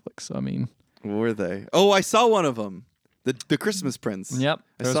specials on Netflix. So, I mean. What were they? Oh, I saw one of them. The Christmas Prince. Yep.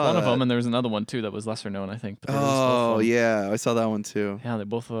 There was one of them, and there was another one, too, that was lesser known, I think. Oh, yeah. I saw that one, too. Yeah, they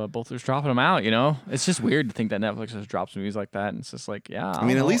both are just dropping them out, It's just weird to think that Netflix just drops movies like that. And it's just like, yeah, I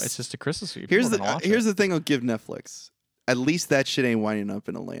mean, at least it's just a Christmas movie. Here's the thing I'll give Netflix. At least that shit ain't winding up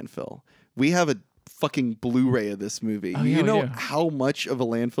in a landfill. We have a fucking Blu-ray of this movie. Oh, you know how much of a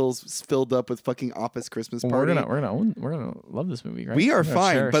landfill's filled up with fucking Office Christmas Party? We're gonna love this movie, right? We are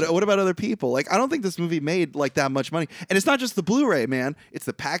fine, but what about other people? Like, I don't think this movie made like that much money. And it's not just the Blu-ray, man. It's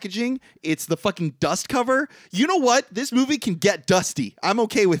the packaging. It's the fucking dust cover. You know what? This movie can get dusty. I'm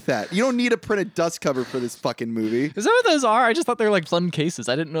okay with that. You don't need a printed dust cover for this fucking movie. Is that what those are? I just thought they were like fun cases.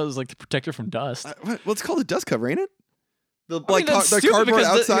 I didn't know it was like the protector from dust. Well, it's called a dust cover, ain't it? The cardboard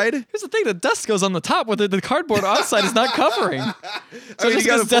outside? Here's the thing, the dust goes on the top, with the cardboard outside is not covering. So it just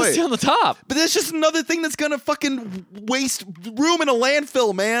goes dusty on the top. But that's just another thing that's going to fucking waste room in a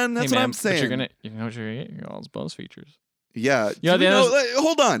landfill, man. That's what I'm saying. But you know what you're going to get? All those bonus features. Yeah.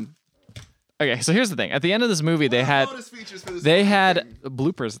 Hold on. Okay, so here's the thing. At the end of this movie, they had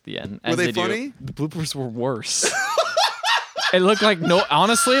bloopers at the end. Were they funny? The bloopers were worse. It looked like no.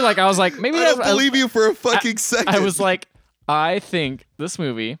 Honestly, like I was like, maybe I that's. don't believe you for a fucking second. I was like, I think this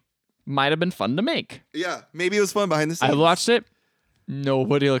movie might have been fun to make. yeah, maybe it was fun behind the scenes. I watched it.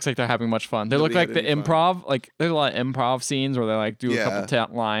 Nobody looks like they're having much fun. They Nobody look like had the any improv. Like there's a lot of improv scenes where they like do a Yeah.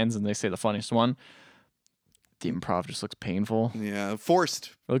 couple lines and they say the funniest one. The improv just looks painful. Yeah,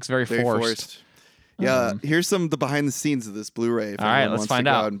 forced. It looks very, Very forced. Yeah, here's some of the behind the scenes of this Blu-ray. If All right, anyone let's wants find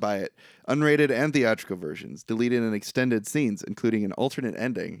to go out. and buy it. Unrated and theatrical versions, deleted and extended scenes, including an alternate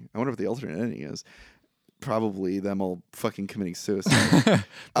ending. I wonder what the alternate ending is. Probably them all fucking committing suicide.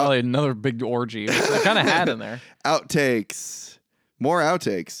 Probably another big orgy, which they kind of had in there. Outtakes. More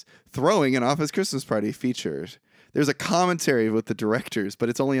outtakes. Throwing an Office Christmas Party featured. There's a commentary with the directors, but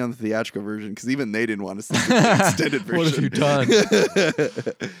it's only on the theatrical version because even they didn't want to see the extended version. What have you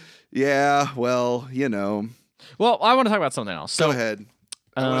done? Yeah, well, you know. Well, I want to talk about something else. So, Go ahead.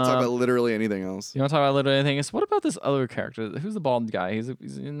 I want to talk about literally anything else. You want to talk about literally anything? Is what about this other character? Who's the bald guy? He's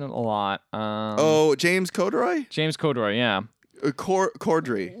in a lot. James Corduroy? James Corduroy. Yeah.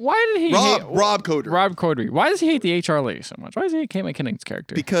 Cordry. Why did he hate Rob Corddry. Rob Corddry? Why does he hate the HR lady so much? Why does he hate Kate McKinnon's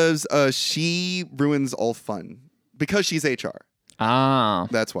character? Because she ruins all fun. Because she's HR. Ah,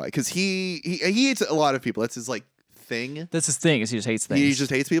 That's why. Because he hates a lot of people. That's his like thing. that's his thing. Is he just hates things. He just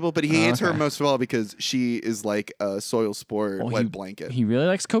hates people, but he hates her okay. most of all because she is like a soil sport wet blanket. He really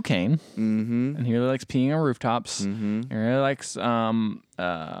likes cocaine, Mm-hmm. and he really likes peeing on rooftops. Mm-hmm. He really likes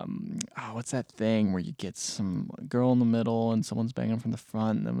what's that thing where you get some girl in the middle and someone's banging from the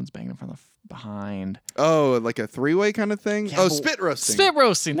front, and then one's banging from the behind. Oh, like a three-way kind of thing? Yeah, spit roasting. Spit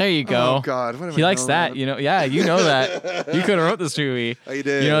roasting. There you go. Oh God, what have He I likes known that, you know. Yeah, you know that. You could have wrote this movie. I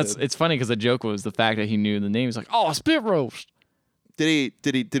did. You know, it's funny because the joke was the fact that he knew the name. He's like, oh, spit roast.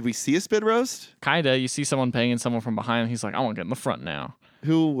 Did we see a spit roast? Kinda. You see someone banging someone from behind. He's like, I want to get in the front now.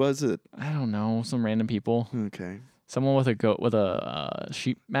 Who was it? I don't know. Some random people. Okay. Someone with a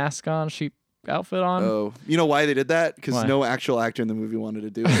sheep mask on, sheep outfit on. Oh, you know why they did that? Because Why? no actual actor in the movie wanted to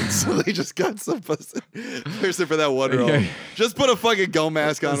do it, so they just got some person for that one role. Okay. Just put a fucking gum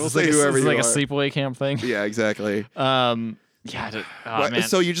mask on. We'll It's say like whoever it's you like are. a sleepaway camp thing. Yeah, exactly. Yeah. Man.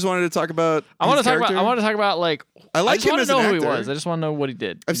 So you just wanted to talk about? I want his to talk about. character? I want to talk about like. I like just him wanna as an know who actor. he was. I just want to know what he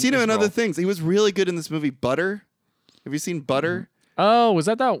did. I've seen him his in other role. things. He was really good in this movie, Butter. Have you seen Butter? Oh, was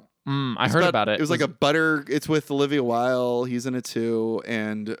that? I heard about it. It was like a Butter. It's with Olivia Wilde. He's in it too,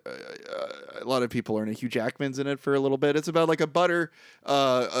 and a lot of people are in it. Hugh Jackman's in it for a little bit. It's about like a butter.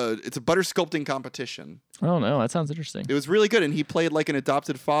 It's a butter sculpting competition. Oh no, that sounds interesting. It was really good, and he played like an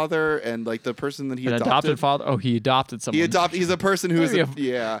adopted father, and like the person that he An adopted father. Oh, he adopted someone. He's a person who's There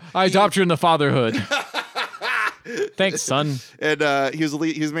you yeah. I adopt you into fatherhood. Thanks, son. And he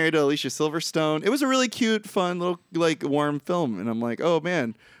was married to Alicia Silverstone. It was a really cute, fun little like warm film, and I'm like, oh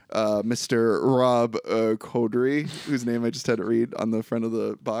man. Mr. Rob Corddry, whose name I just had to read on the front of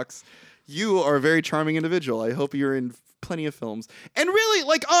the box. You are a very charming individual. I hope you're in plenty of films. And really,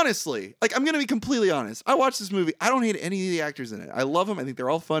 like, honestly, like, I'm going to be completely honest. I watched this movie. I don't hate any of the actors in it. I love them. I think they're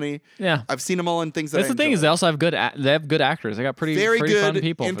all funny. Yeah. I've seen them all in things that That's I the thing enjoy. is they also have they have good actors. They got pretty Very fun good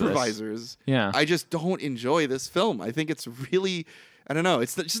people. For this. improvisers. Yeah. I just don't enjoy this film. I think it's really... I don't know.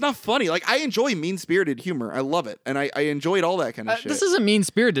 It's just not funny. Like, I enjoy mean-spirited humor. I love it. And I enjoyed all that kind of shit. This isn't mean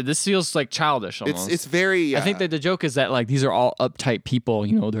spirited. This feels like childish almost. It's very... I think that the joke is that like these are all uptight people.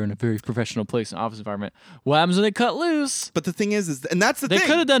 You know, they're in a very professional place, an office environment. What happens when they cut loose? But the thing is and that's the They thing.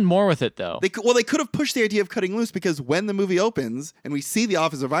 could have done more with it though. They could have pushed the idea of cutting loose because when the movie opens and we see the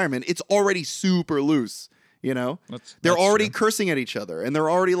office environment, it's already super loose. You know, they're already cursing at each other and they're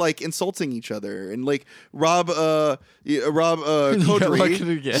already like insulting each other and like Rob look at it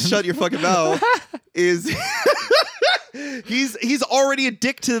Corddry, again. shut your fucking mouth, is he's already a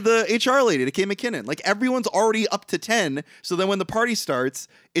dick to the HR lady, to Kate McKinnon. Like everyone's already up to 10. So then when the party starts,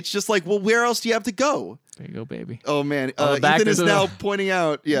 it's just like, well, where else do you have to go? There you go, baby. Oh man, On the back Ethan is of now the- pointing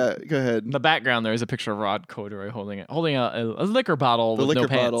out. Yeah, go ahead. In the background, there is a picture of Rod Corddry holding a liquor bottle The with liquor no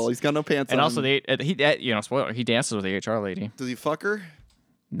pants. bottle. He's got no pants And on. also, spoiler, he dances with the HR lady. Does he fuck her?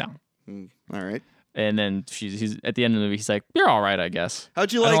 No. All right. And then he's at the end of the movie. He's like, "You're all right, I guess."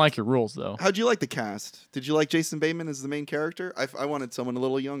 How'd you I like? don't like your rules though. How'd you like the cast? Did you like Jason Bateman as the main character? I wanted someone a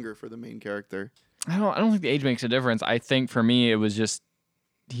little younger for the main character. I don't think the age makes a difference. I think for me, it was just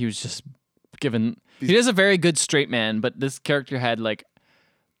he was just given. He is a very good straight man, but this character had like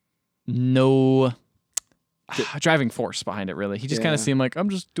no driving force behind it. Really, he just kind Yeah. of seemed like I'm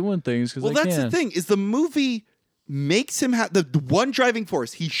just doing things because Well, I that's can. the thing is the movie makes him have the one driving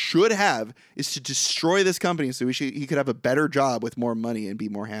force he should have is to destroy this company so he could have a better job with more money and be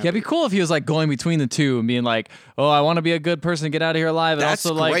more happy. Yeah, it'd be cool if he was like going between the two and being like, "Oh, I want to be a good person, get out of here alive," and That's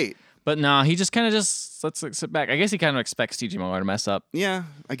also like, great. But no, he just kind of just lets it sit back. I guess he kind of expects TJ Miller to mess up. Yeah,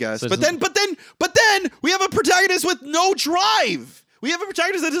 I guess. So but then we have a protagonist with no drive. We have a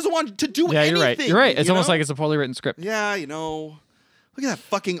protagonist that doesn't want to do anything. Yeah, you're right. You're right. It's almost like it's a poorly written script. Yeah, look at that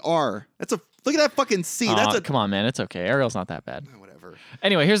fucking R. Look at that fucking C. Come on, man. It's okay. Ariel's not that bad. Whatever.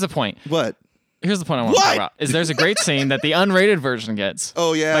 Anyway, here's the point. What? Here's the point I want to talk about. Is there's a great scene that the unrated version gets.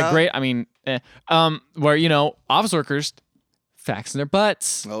 Oh yeah. Where office workers faxing their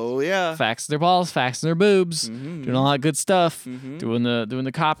butts. Oh yeah. Faxing their balls, faxing their boobs, doing a lot of good stuff, doing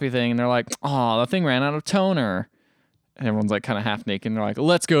the copy thing, and they're like, oh, the thing ran out of toner. And everyone's like kind of half naked, and they're like,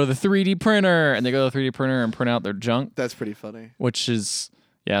 let's go to the 3D printer. And they go to the 3D printer and print out their junk. That's pretty funny. Which is,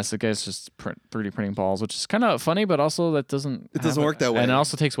 so guys just 3D printing balls, which is kind of funny, but also that doesn't work that way. And it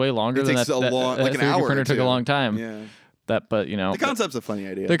also takes way longer than takes that. Like an 3D hour printer took a long time. Yeah. The concept's a funny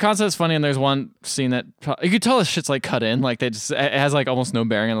idea. The concept's funny, and there's one scene that you could tell this shit's like cut in, like it has like almost no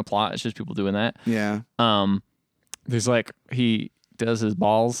bearing on the plot. It's just people doing that. Yeah. There's like he does his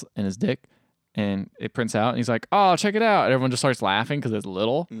balls and his dick, and it prints out, and he's like, "Oh, check it out!" And everyone just starts laughing because it's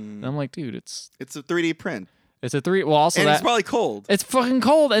little. And I'm like, dude, it's a 3D print. It's a 3. Well, also and that it's probably cold. It's fucking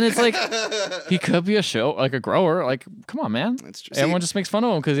cold, and it's like he could be a show like a grower. Like, come on, man. That's true. Everyone just makes fun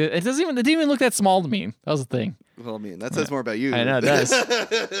of him because it didn't even look that small to me. That was the thing. Well, I mean, that says more about you. I know it does.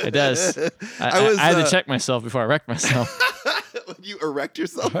 It does. I had to check myself before I wrecked myself. When you erect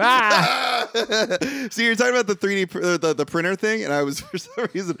yourself. Ah! So you're talking about the 3D the printer thing, and I was for some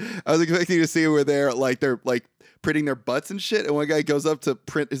reason I was expecting to see where they're like printing their butts and shit, and one guy goes up to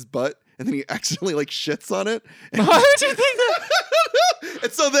print his butt, and then he accidentally like shits on it. Why would you think that?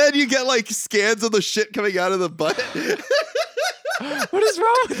 And so then you get like scans of the shit coming out of the butt. What is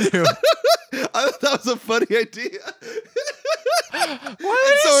wrong with you? I thought that was a funny idea. Why would he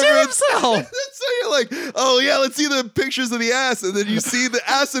shit himself? So you're like, oh yeah, let's see the pictures of the ass, and then you see the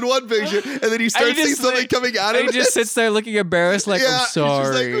ass in one picture, and then you start seeing something coming out of it. He just sits there looking embarrassed, like, I'm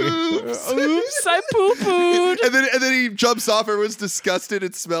sorry. He's just like, oops, I poo-pooed. And then he jumps off. Everyone's disgusted.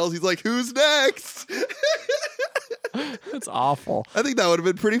 It smells. He's like, who's next? That's awful. I think that would have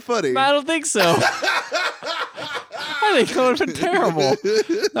been pretty funny. I don't think so. I think that would have been terrible.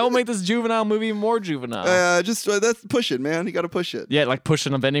 That would make this juvenile movie more juvenile. That's push it, man. You got to push it. Yeah, like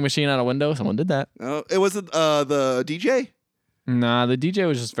pushing a vending machine out a window. Someone did that. Oh, it wasn't the DJ. Nah, the DJ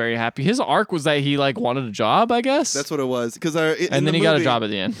was just very happy. His arc was that he like wanted a job, I guess. That's what it was. And then he got a job at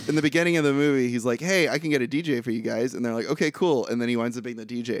the end. In the beginning of the movie, he's like, "Hey, I can get a DJ for you guys," and they're like, "Okay, cool." And then he winds up being the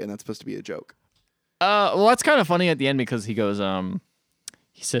DJ, and that's supposed to be a joke. Well, that's kind of funny at the end because he goes,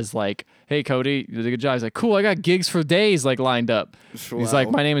 he says like, "Hey, Cody, you did a good job." He's like, "Cool, I got gigs for days like lined up." Wow. He's like,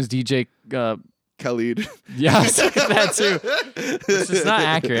 "My name is DJ Khalid." Yeah, I was thinking that too. It's just not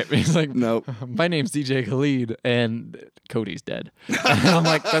accurate. He's like, "Nope, my name's DJ Khalid, and Cody's dead." And I'm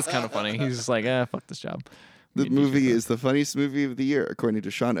like, that's kind of funny. He's just like, fuck this job. The movie is the funniest movie of the year, according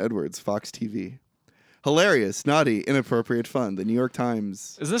to Sean Edwards, Fox TV. Hilarious, naughty, inappropriate fun. The New York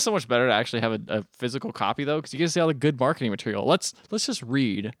Times. Is this so much better to actually have a physical copy though? Because you get to see all the good marketing material. Let's just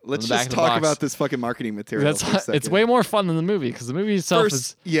read. Let's just talk about this fucking marketing material. It's way more fun than the movie because the movie itself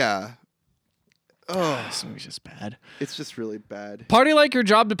is. Yeah. Oh, this movie's just bad. It's just really bad. Party like your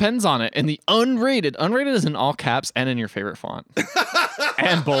job depends on it. And the unrated is in all caps and in your favorite font.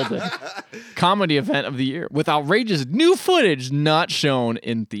 And bolded. Comedy event of the year with outrageous new footage not shown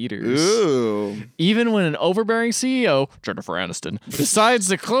in theaters. Ooh. Even when an overbearing CEO, Jennifer Aniston, decides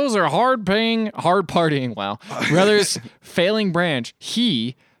to close her hard partying, brother's failing branch,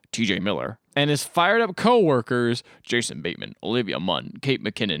 he, TJ Miller, and his fired up co-workers, Jason Bateman, Olivia Munn, Kate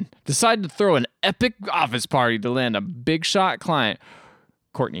McKinnon, decide to throw an epic office party to land a big shot client,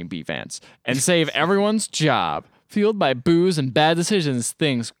 Courtney B. Vance, and save everyone's job. Fueled by booze and bad decisions,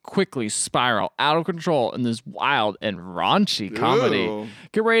 things quickly spiral out of control in this wild and raunchy comedy. Ooh.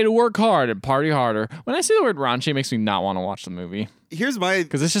 Get ready to work hard and party harder. When I see the word raunchy, it makes me not want to watch the movie. Here's my...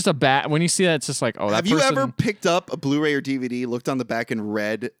 Because it's just a bad... When you see that, it's just like, oh, that Have you ever picked up a Blu-ray or DVD, looked on the back and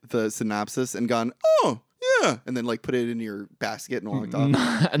read the synopsis and gone, oh, yeah, and then like put it in your basket and walked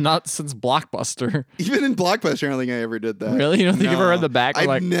off? Not since Blockbuster. Even in Blockbuster, I don't think I ever did that. Really? You don't think you ever read the back?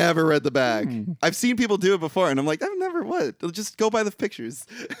 I've never read the back. I've seen people do it before, and I'm like, I've never what? Just go by the pictures.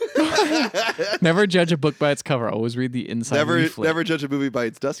 Never judge a book by its cover. Always read the inside leaflet. Never judge a movie by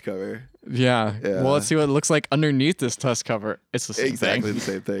its dust cover. Yeah. Well, let's see what it looks like underneath this dust cover. It's the same thing. Exactly the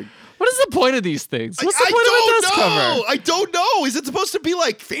same thing. What is the point of these things? What's the point of a dust cover? I don't know. Is it supposed to be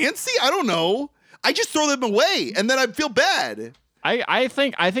like fancy? I don't know. I just throw them away, and then I feel bad. I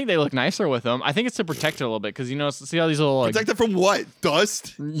think they look nicer with them. I think it's to protect it a little bit because see all these little like Protect it from what?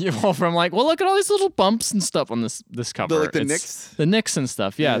 Dust? from like look at all these little bumps and stuff on this cover. The nicks? The nicks and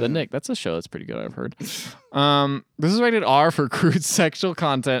stuff. Yeah, the nick. That's a show that's pretty good. I've heard. This is rated R for crude sexual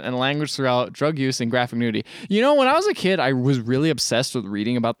content and language throughout, drug use, and graphic nudity. When I was a kid, I was really obsessed with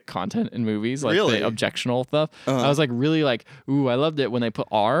reading about the content in movies, like the objectional stuff. I was like really like, ooh, I loved it when they put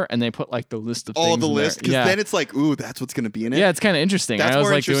R and they put like the list of all things the in list, because then it's like, ooh, that's what's gonna be in it. Yeah, it's kind of interesting. That's I was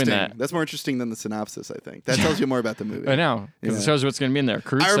more like interesting. doing that. That's more interesting than the synopsis. I think that tells you more about the movie. I know because it shows you what's gonna be in there.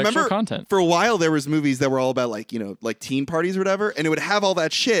 Crude I sexual remember content. for a while there was movies that were all about like like teen parties or whatever, and it would have all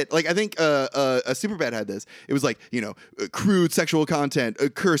that shit. Like I think Superbad had this. It was like crude sexual content,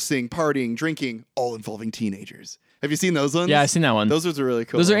 cursing, partying, drinking, all involving teenagers. Have you seen those ones? Yeah, I've seen that one. Those are really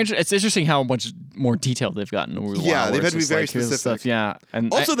cool. Those are it's interesting how much more detailed they've gotten over the while. They've had to be very like, here's the specific. stuff. Yeah,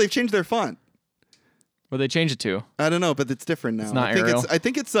 and also they've changed their font. What they changed it to? I don't know, but it's different now. It's not I think Arial? I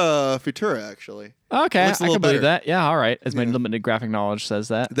think it's Futura actually. Okay, looks a I little can believe better. that. Yeah, all right. As my limited graphic knowledge says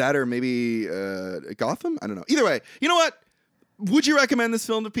that. That or maybe Gotham. I don't know. Either way, you know what? Would you recommend this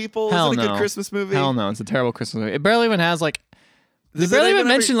film to people? Hell Is it a no. good Christmas movie? Hell no, it's a terrible Christmas movie. It barely even has like. They Does it barely even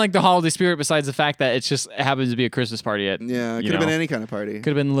even ever- mention like the holiday spirit besides the fact that it happens to be a Christmas party at. Yeah, it you could have been know. any kind of party. Could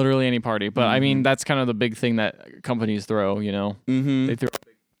have been literally any party, but I mean that's kind of the big thing that companies throw. They throw a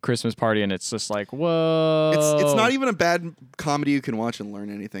big Christmas party, and it's just like whoa. It's not even a bad comedy you can watch and learn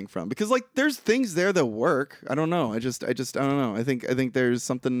anything from, because like there's things there that work. I don't know. I just I don't know. I think there's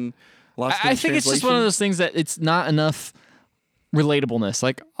something lost. I think it's just one of those things that it's not enough relatableness.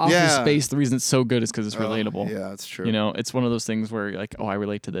 Like Office Space, the reason it's so good is because it's relatable. Yeah, that's true. It's one of those things where you're like, oh, I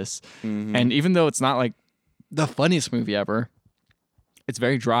relate to this. And even though it's not like the funniest movie ever, it's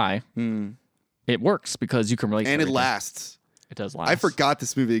very dry. It works because you can relate to and it everything. lasts. It does last. I forgot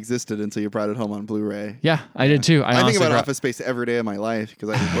this movie existed until you brought it home on Blu-ray. Yeah, I did too. I think honestly about forgot. Office Space every day of my life because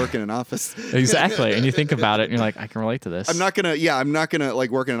I work in an office. Exactly. And you think about it and you're like, I can relate to this. I'm not gonna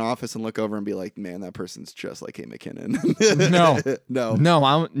like work in an office and look over and be like, man, that person's just like Kate McKinnon. No.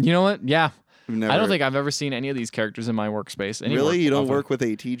 no. You know what? Yeah. Never. I don't think I've ever seen any of these characters in my workspace. Really? You don't work with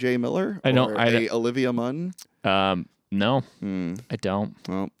a T.J. Miller? I don't. Or a Olivia Munn? No, I don't.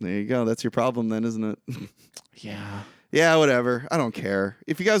 Well, there you go. That's your problem then, isn't it? Yeah. Yeah, whatever. I don't care.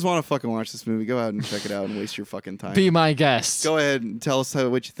 If you guys want to fucking watch this movie, go ahead and check it out and waste your fucking time. Be my guest. Go ahead and tell us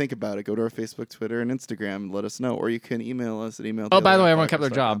what you think about it. Go to our Facebook, Twitter, and Instagram and let us know. Or you can email us at email. Oh, by the way, everyone kept their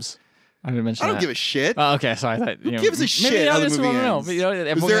jobs. I didn't mention I don't that. give a shit. Oh, okay, so I thought Who gives a shit maybe how the others movie won't know, ends?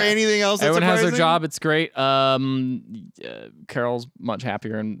 but, Is there anything else that's everyone has their surprising? job. It's great. Carol's much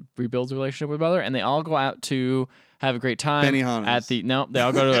happier and rebuilds a relationship with her brother, and they all go out to have a great time Benihana's. at the they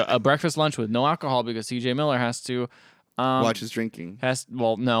all go to a breakfast lunch with no alcohol because TJ Miller has to Watch his drinking. he's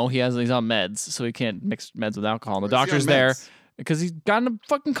on meds, so he can't mix meds with alcohol. And the Why is he on doctor's there meds? because he's got in a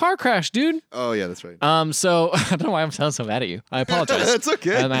fucking car crash, dude. Oh, yeah, that's right. So I don't know why I'm sounding so mad at you. I apologize. That's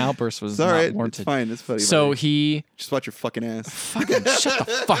okay. And my outburst was It's all not right. warranted. It's fine. It's funny. So buddy. he Just watch your fucking ass. fucking shut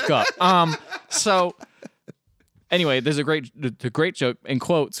the fuck up. So anyway, there's the great joke in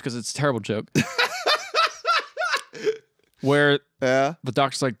quotes because it's a terrible joke. Where Yeah. the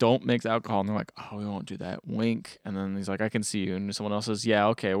doctor's like, don't mix alcohol, and they're like, oh, we won't do that. Wink. And then he's like, I can see you. And someone else says, yeah,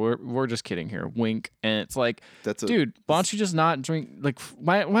 okay, we're just kidding here. Wink. And it's like, dude, why don't you just not drink? Like,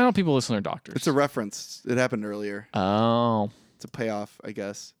 why don't people listen to their doctors? It's a reference. It happened earlier. Oh. It's a payoff, I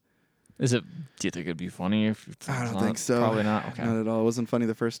guess. Is it? Do you think it'd be funny if it's I don't not? think so. Probably not. Okay. Not at all. It wasn't funny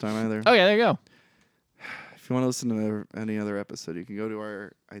the first time either. Oh yeah, there you go. If you want to listen to any other episode, you can go to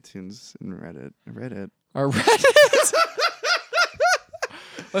our iTunes and Reddit. Our Reddit.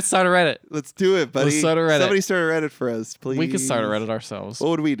 Let's start a Reddit. Let's do it, buddy. Let's start a Reddit. Somebody start a Reddit for us, please. We could start a Reddit ourselves. What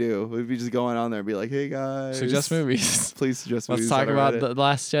would we do? Would we just go on there and be like, hey, guys. Suggest movies. Please suggest Let's movies. talk on our about Reddit. The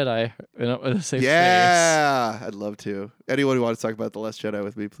Last Jedi in a safe space. Yeah. I'd love to. Anyone who wants to talk about The Last Jedi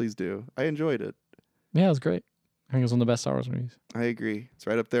with me, please do. I enjoyed it. Yeah, it was great. I think it was one of the best Star Wars movies. I agree. It's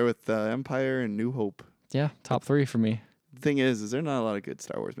right up there with Empire and New Hope. Yeah, top 3 for me. The thing is there are not a lot of good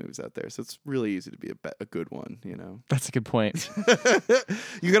Star Wars movies out there, so it's really easy to be a good one, you know. That's a good point.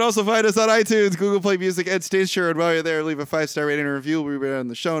 You can also find us on iTunes, Google Play Music, and Stitcher. And while you're there, leave a 5-star rating and review. We'll be on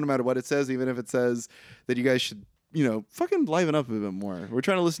the show no matter what it says, even if it says that you guys should, fucking liven up a bit more. We're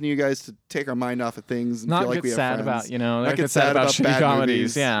trying to listen to you guys to take our mind off of things and Not feel like get we have sad friends. about, Not get get sad about shitty bad comedies.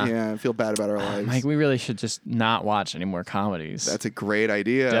 movies. Yeah. Yeah, and feel bad about our lives. Mike, we really should just not watch any more comedies. That's a great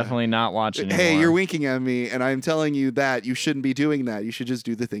idea. Definitely not watch anymore. Hey, you're winking at me, and I'm telling you that you shouldn't be doing that. You should just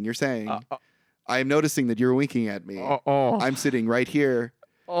do the thing you're saying. I am noticing that you're winking at me. I'm sitting right here.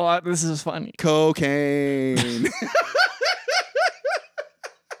 Oh, this is funny. Cocaine.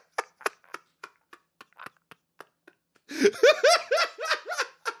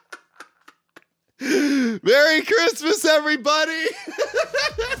 Merry Christmas, everybody.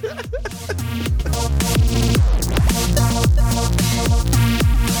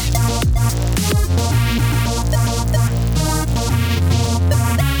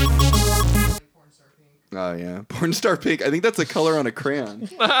 Oh yeah, porn star pink. I think that's a color on a crayon.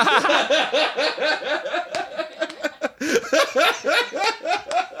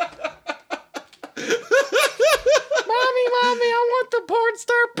 Mommy, I want the porn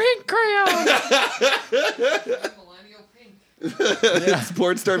star pink crayon. It's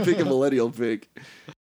porn star pink and millennial pink.